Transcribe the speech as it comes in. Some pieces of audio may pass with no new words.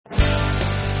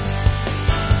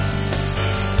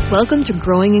Welcome to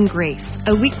Growing in Grace,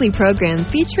 a weekly program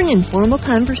featuring informal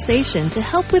conversation to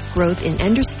help with growth in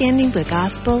understanding the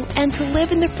gospel and to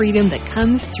live in the freedom that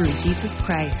comes through Jesus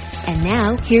Christ. And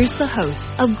now, here's the hosts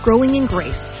of Growing in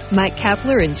Grace, Mike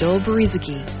Kapler and Joel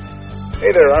Berizicki.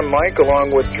 Hey there, I'm Mike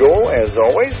along with Joel, as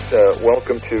always.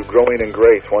 Welcome to Growing in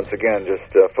Grace. Once again, just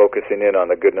focusing in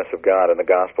on the goodness of God and the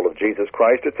gospel of Jesus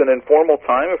Christ. It's an informal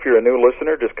time. If you're a new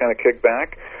listener, just kind of kick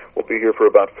back. We'll be here for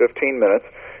about 15 minutes.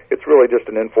 It's really just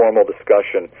an informal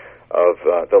discussion of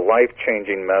the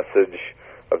life-changing message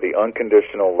of the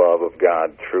unconditional love of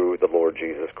God through the Lord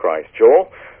Jesus Christ. Joel,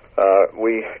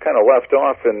 we kind of left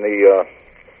off in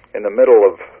the middle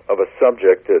of a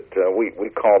subject that we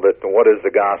called it, "What is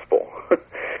the Gospel?"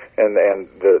 and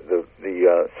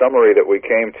the summary that we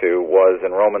came to was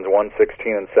in Romans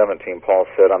 1:16 and 17. Paul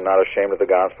said, "I'm not ashamed of the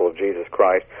gospel of Jesus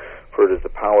Christ, for it is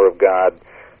the power of God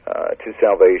to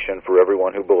salvation for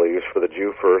everyone who believes, for the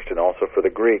Jew first and also for the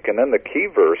Greek." And then the key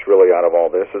verse really out of all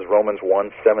this is Romans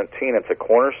 1:17. It's a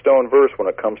cornerstone verse when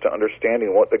it comes to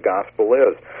understanding what the gospel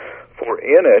is. For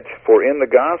in the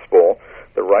gospel,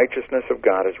 the righteousness of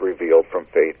God is revealed from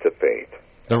faith to faith.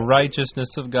 The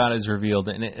righteousness of God is revealed,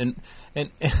 and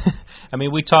I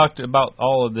mean, we talked about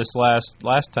all of this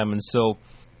last time, and so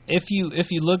if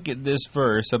you look at this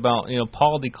verse about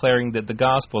Paul declaring that the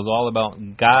gospel is all about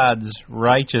God's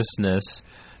righteousness,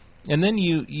 and then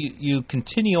you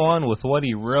continue on with what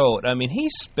he wrote. I mean, he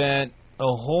spent a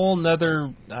whole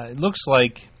nother it looks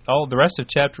like all the rest of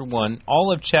chapter 1,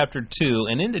 all of chapter 2,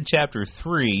 and into chapter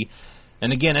 3.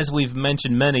 And again, as we've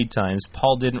mentioned many times,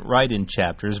 Paul didn't write in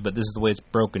chapters, but this is the way it's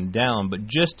broken down. But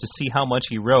just to see how much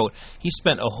he wrote, he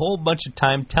spent a whole bunch of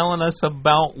time telling us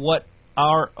about what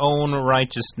our own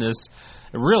righteousness,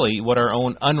 really what our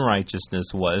own unrighteousness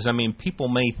was. I mean, people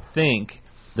may think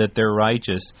that they're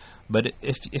righteous, but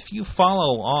if you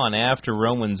follow on after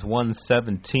Romans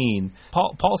 1:17,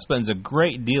 Paul spends a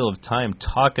great deal of time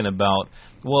talking about,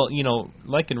 well,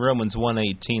 like in Romans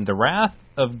 1:18, the wrath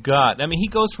of God. I mean, he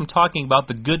goes from talking about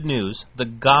the good news, the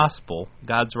gospel,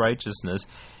 God's righteousness.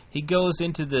 He goes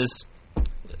into this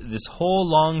whole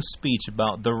long speech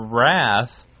about the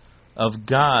wrath of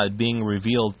God being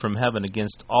revealed from heaven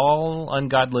against all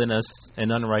ungodliness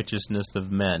and unrighteousness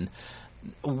of men.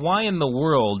 Why in the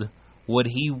world would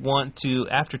he want to,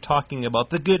 after talking about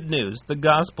the good news, the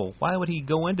gospel, why would he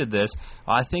go into this?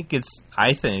 I think,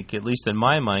 at least in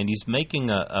my mind, he's making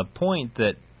a point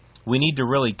that we need to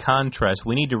really contrast.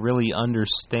 We need to really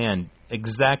understand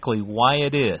exactly why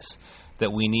it is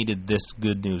that we needed this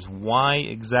good news. Why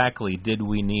exactly did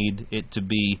we need it to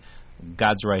be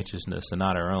God's righteousness and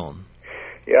not our own?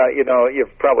 Yeah,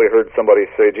 you've probably heard somebody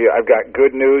say, "Gee, I've got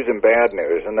good news and bad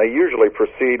news," and they usually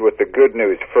proceed with the good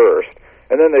news first,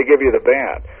 and then they give you the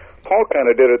bad. Paul kind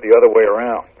of did it the other way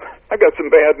around. "I've got some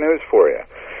bad news for you."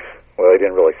 Well, he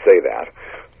didn't really say that.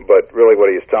 But really what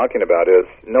he's talking about is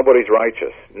nobody's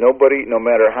righteous. Nobody, no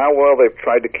matter how well they've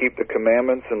tried to keep the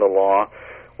commandments and the law,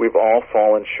 we've all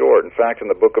fallen short. In fact, in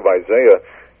the book of Isaiah,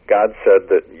 God said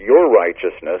that your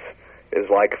righteousness is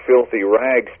like filthy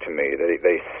rags to me.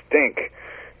 They stink.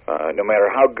 No matter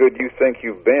how good you think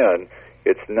you've been,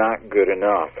 it's not good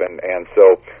enough. And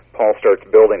so Paul starts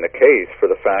building the case for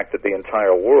the fact that the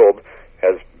entire world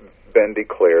has been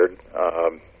declared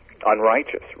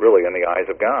unrighteous, really, in the eyes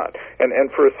of God.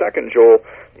 And for a second, Joel,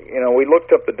 we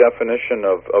looked up the definition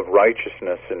of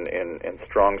righteousness in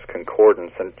Strong's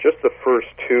Concordance, and just the first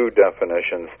two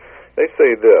definitions, they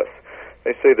say this.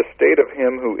 They say the state of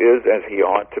him who is as he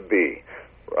ought to be.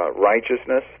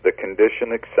 Righteousness, the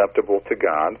condition acceptable to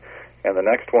God. And the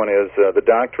next one is the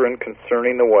doctrine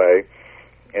concerning the way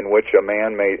in which a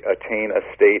man may attain a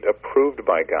state approved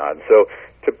by God. So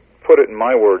to put it in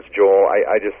my words, Joel,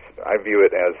 I view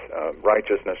it as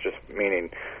righteousness just meaning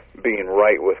being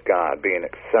right with God, being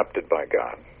accepted by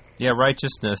God. Yeah,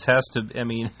 righteousness has to, I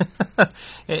mean,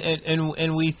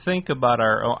 and we think about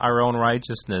our own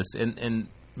righteousness, and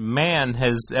man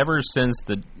has ever since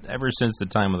the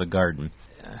time of the garden,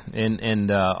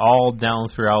 and all down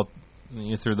throughout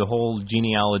through the whole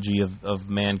genealogy of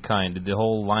mankind, the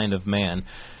whole line of man,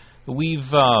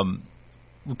 we've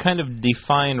kind of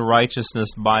defined righteousness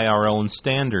by our own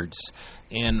standards.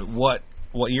 And what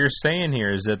you're saying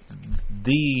here is that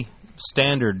the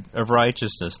standard of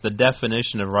righteousness, the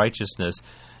definition of righteousness,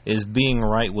 is being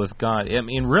right with God. I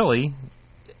mean, really,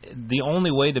 the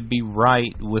only way to be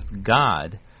right with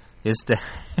God is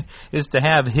to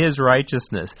have His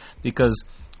righteousness, because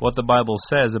what the Bible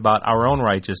says about our own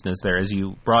righteousness there, as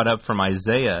you brought up from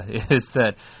Isaiah, is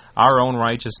that our own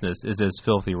righteousness is as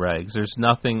filthy rags. There's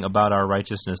nothing about our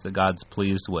righteousness that God's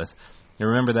pleased with. You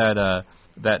remember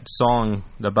that song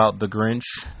about the Grinch?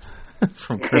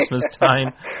 from Christmas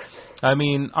time. I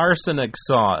mean, arsenic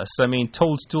sauce. I mean,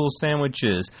 toadstool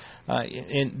sandwiches.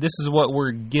 And this is what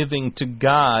we're giving to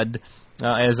God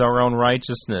as our own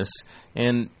righteousness.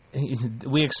 And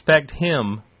we expect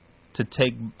Him to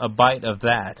take a bite of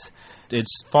that. It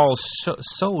falls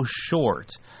so short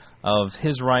of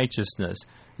His righteousness.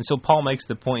 And so Paul makes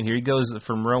the point here. He goes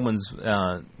from Romans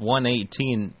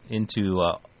 1:18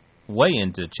 into way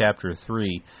into chapter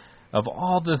 3 of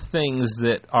all the things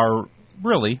that are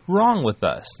really wrong with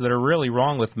us, that are really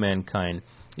wrong with mankind.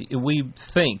 We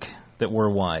think that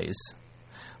we're wise.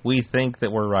 We think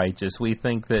that we're righteous. We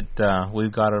think that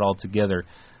we've got it all together.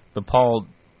 But Paul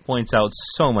points out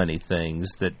so many things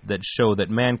that show that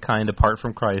mankind, apart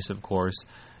from Christ, of course,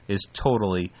 is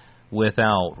totally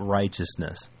without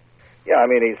righteousness. Yeah, I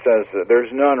mean, he says that there's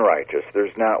none righteous.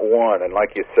 There's not one. And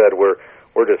like you said,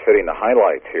 we're just hitting the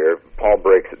highlights here. Paul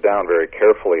breaks it down very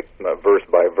carefully, verse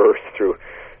by verse, through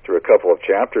a couple of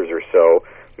chapters or so,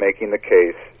 making the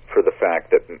case for the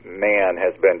fact that man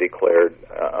has been declared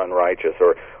unrighteous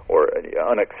or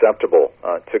unacceptable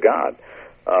to God.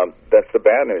 That's the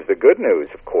bad news. The good news,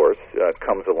 of course,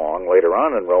 comes along later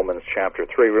on in Romans chapter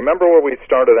 3. Remember where we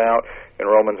started out in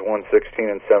Romans 1:16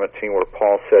 and 17, where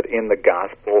Paul said, in the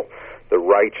gospel, the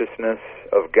righteousness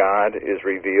of God is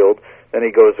revealed. Then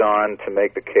he goes on to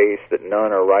make the case that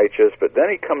none are righteous, but then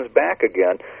he comes back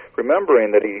again,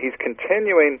 remembering that he's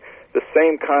continuing the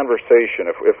same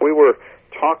conversation. If we were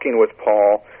talking with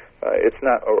Paul, it's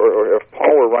not, or if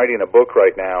Paul were writing a book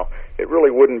right now, it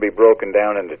really wouldn't be broken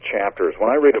down into chapters.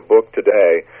 When I read a book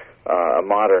today, a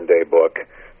modern day book,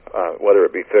 whether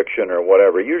it be fiction or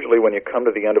whatever, usually when you come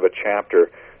to the end of a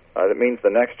chapter, that means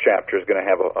the next chapter is going to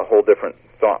have a whole different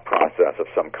thought process of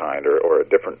some kind, or a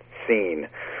different scene,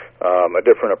 a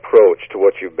different approach to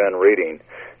what you've been reading.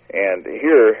 And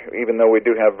here, even though we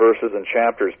do have verses and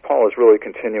chapters, Paul is really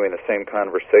continuing the same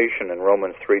conversation in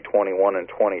Romans 3:21 and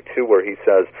 22, where he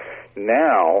says,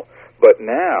 now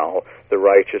the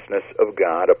righteousness of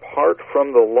God apart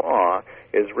from the law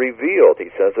is revealed. He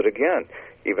says it again,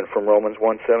 even from Romans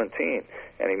 1:17.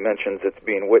 And he mentions it's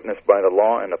being witnessed by the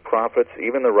law and the prophets,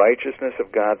 even the righteousness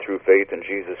of God through faith in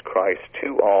Jesus Christ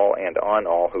to all and on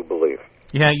all who believe.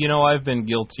 Yeah, you know, I've been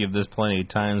guilty of this plenty of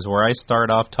times where I start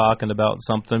off talking about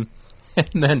something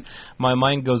and then my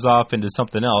mind goes off into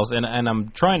something else, and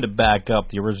I'm trying to back up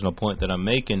the original point that I'm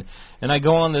making, and I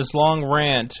go on this long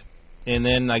rant, and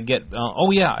then I get,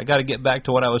 I got to get back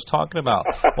to what I was talking about.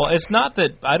 Well, it's not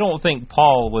that I don't think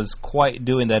Paul was quite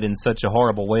doing that in such a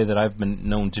horrible way that I've been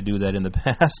known to do that in the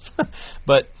past,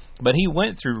 but he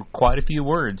went through quite a few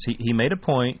words. He made a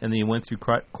point, and then he went through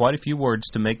quite a few words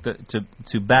to make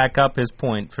to back up his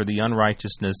point for the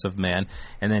unrighteousness of man.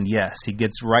 And then, yes, he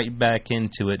gets right back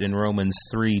into it in Romans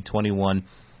 3:21.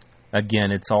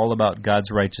 Again, it's all about God's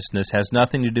righteousness. Has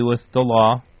nothing to do with the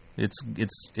law.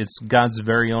 It's God's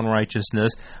very own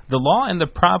righteousness. The law and the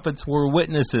prophets were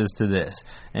witnesses to this.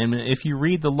 And if you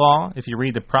read the law, if you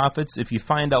read the prophets, if you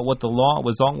find out what the law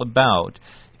was all about,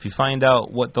 if you find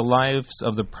out what the lives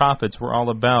of the prophets were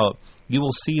all about, you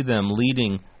will see them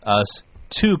leading us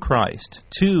to Christ,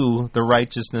 to the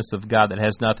righteousness of God that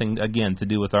has nothing, again, to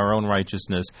do with our own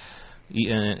righteousness.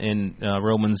 In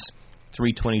Romans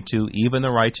 3:22, even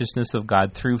the righteousness of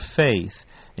God through faith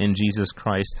in Jesus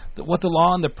Christ. What the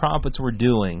law and the prophets were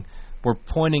doing were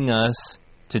pointing us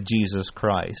to Jesus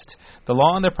Christ. The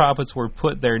law and the prophets were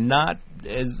put there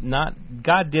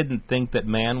God didn't think that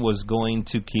man was going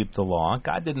to keep the law.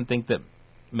 God didn't think that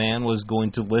man was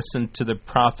going to listen to the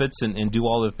prophets and do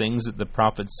all the things that the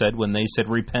prophets said when they said,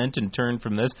 repent and turn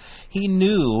from this. He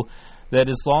knew that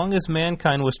as long as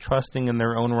mankind was trusting in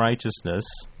their own righteousness,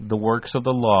 the works of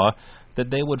the law, that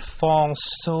they would fall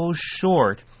so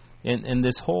short in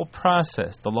this whole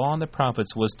process. The law and the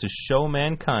prophets was to show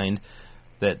mankind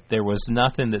that there was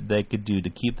nothing that they could do to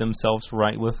keep themselves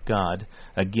right with God.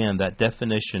 Again, that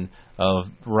definition of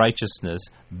righteousness,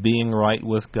 being right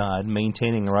with God,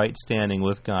 maintaining right standing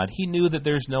with God. He knew that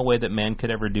there's no way that man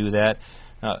could ever do that.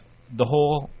 The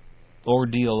whole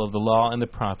ordeal of the law and the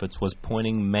prophets was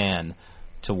pointing man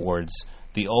towards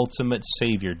the ultimate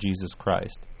Savior, Jesus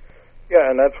Christ. Yeah,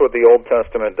 and that's what the Old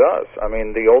Testament does. I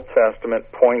mean, the Old Testament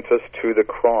points us to the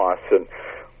cross. And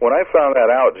when I found that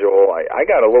out, Joel, I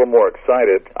got a little more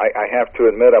excited. I have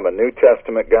to admit, I'm a New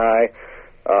Testament guy.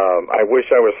 I wish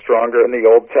I was stronger in the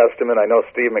Old Testament. I know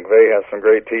Steve McVeigh has some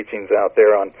great teachings out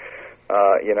there on,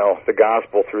 the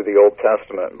gospel through the Old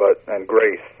Testament, and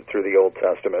grace through the Old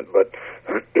Testament. But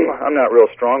I'm not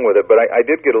real strong with it. But I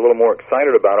did get a little more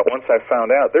excited about it once I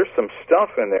found out there's some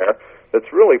stuff in there that's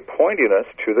really pointing us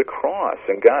to the cross.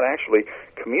 And God actually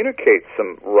communicates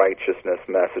some righteousness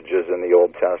messages in the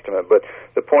Old Testament. But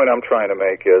the point I'm trying to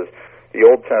make is the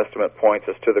Old Testament points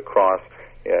us to the cross.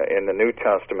 In the New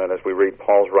Testament, as we read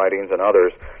Paul's writings and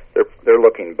others, they're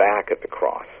looking back at the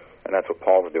cross. And that's what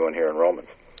Paul's doing here in Romans.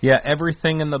 Yeah,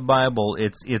 everything in the Bible,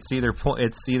 it's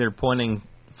either pointing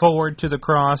forward to the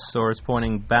cross or it's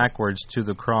pointing backwards to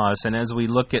the cross. And as we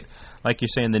look at, like you're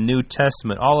saying, the New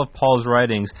Testament, all of Paul's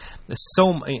writings,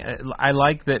 I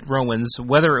like that Romans,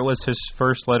 whether it was his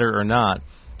first letter or not,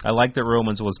 I like that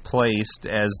Romans was placed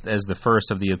as the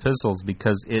first of the epistles,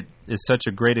 because it is such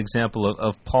a great example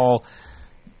of Paul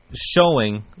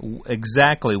showing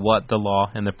exactly what the law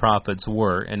and the prophets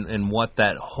were and what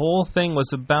that whole thing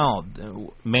was about.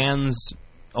 Man's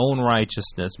own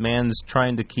righteousness, man's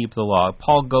trying to keep the law.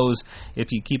 Paul goes,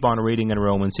 if you keep on reading in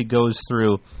Romans, he goes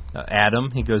through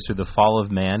Adam, he goes through the fall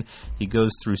of man, he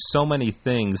goes through so many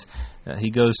things, he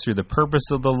goes through the purpose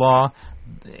of the law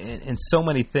and so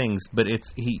many things, but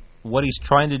what he's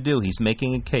trying to do, he's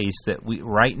making a case that we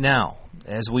right now,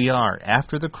 as we are,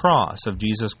 after the cross of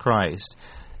Jesus Christ,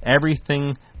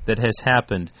 everything that has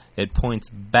happened, it points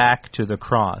back to the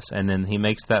cross. And then he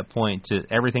makes that point to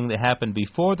everything that happened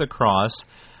before the cross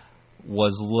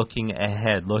was looking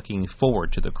ahead, looking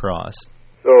forward to the cross.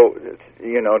 So,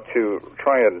 to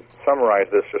try and summarize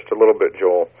this just a little bit,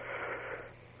 Joel,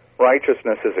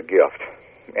 righteousness is a gift.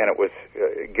 And it was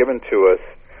given to us,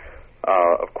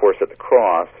 of course, at the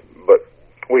cross, but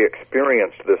we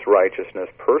experienced this righteousness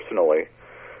personally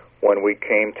when we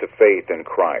came to faith in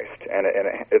Christ. And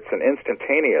it's an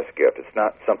instantaneous gift. It's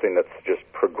not something that's just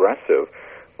progressive,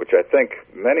 which I think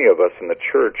many of us in the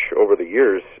church over the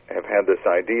years have had this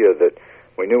idea that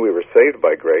we knew we were saved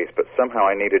by grace, but somehow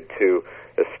I needed to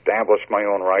establish my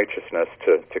own righteousness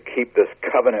to keep this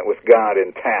covenant with God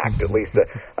intact. At least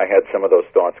I had some of those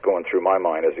thoughts going through my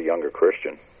mind as a younger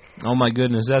Christian. Oh my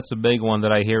goodness, that's a big one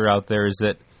that I hear out there, is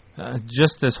that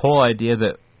just this whole idea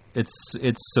that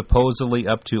it's supposedly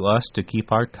up to us to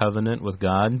keep our covenant with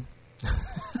God.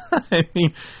 I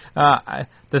mean,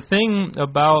 the thing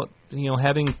about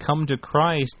having come to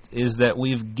Christ is that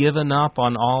we've given up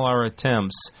on all our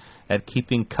attempts at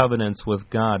keeping covenants with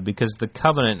God, because the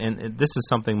covenant, and this is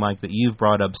something, Mike, that you've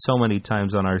brought up so many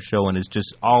times on our show, and it's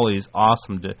just always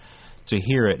awesome to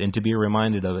hear it and to be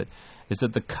reminded of it, is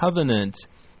that the covenant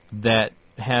that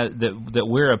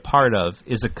we're a part of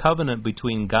is a covenant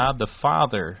between God the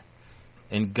Father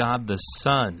and God the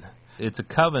Son. It's a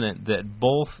covenant that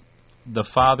both the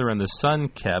Father and the Son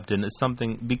kept, and it's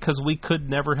something because we could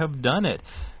never have done it.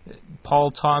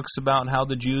 Paul talks about how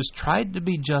the Jews tried to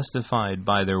be justified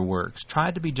by their works,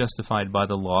 tried to be justified by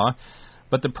the law,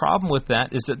 but the problem with that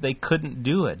is that they couldn't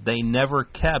do it. They never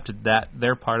kept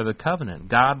their part of the covenant.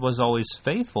 God was always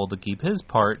faithful to keep His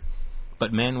part,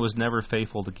 but man was never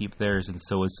faithful to keep theirs, and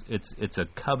so it's a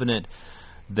covenant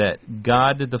that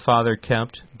God the Father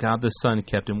kept, God the Son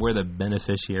kept, and we're the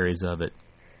beneficiaries of it.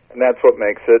 And that's what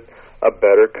makes it a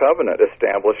better covenant,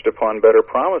 established upon better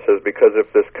promises, because if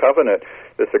this covenant,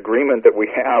 this agreement that we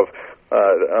have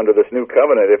under this new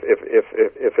covenant,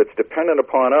 if it's dependent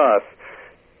upon us,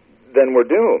 then we're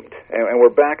doomed, and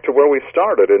we're back to where we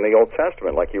started in the Old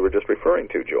Testament, like you were just referring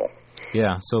to, Joel.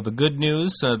 Yeah, so the good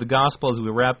news, the gospel, as we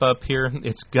wrap up here,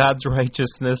 it's God's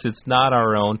righteousness. It's not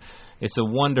our own. It's a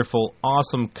wonderful,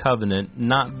 awesome covenant,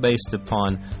 not based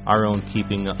upon our own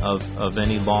keeping of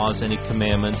any laws, any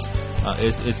commandments.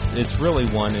 It's really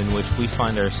one in which we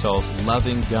find ourselves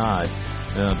loving God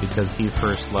because He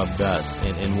first loved us,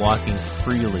 and walking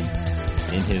freely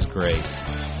in His grace.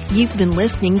 You've been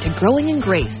listening to Growing in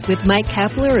Grace with Mike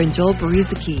Kapler and Joel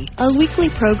Beruzacki, a weekly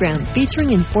program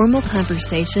featuring informal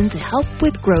conversation to help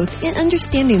with growth in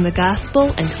understanding the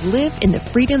gospel and to live in the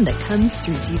freedom that comes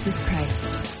through Jesus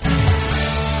Christ.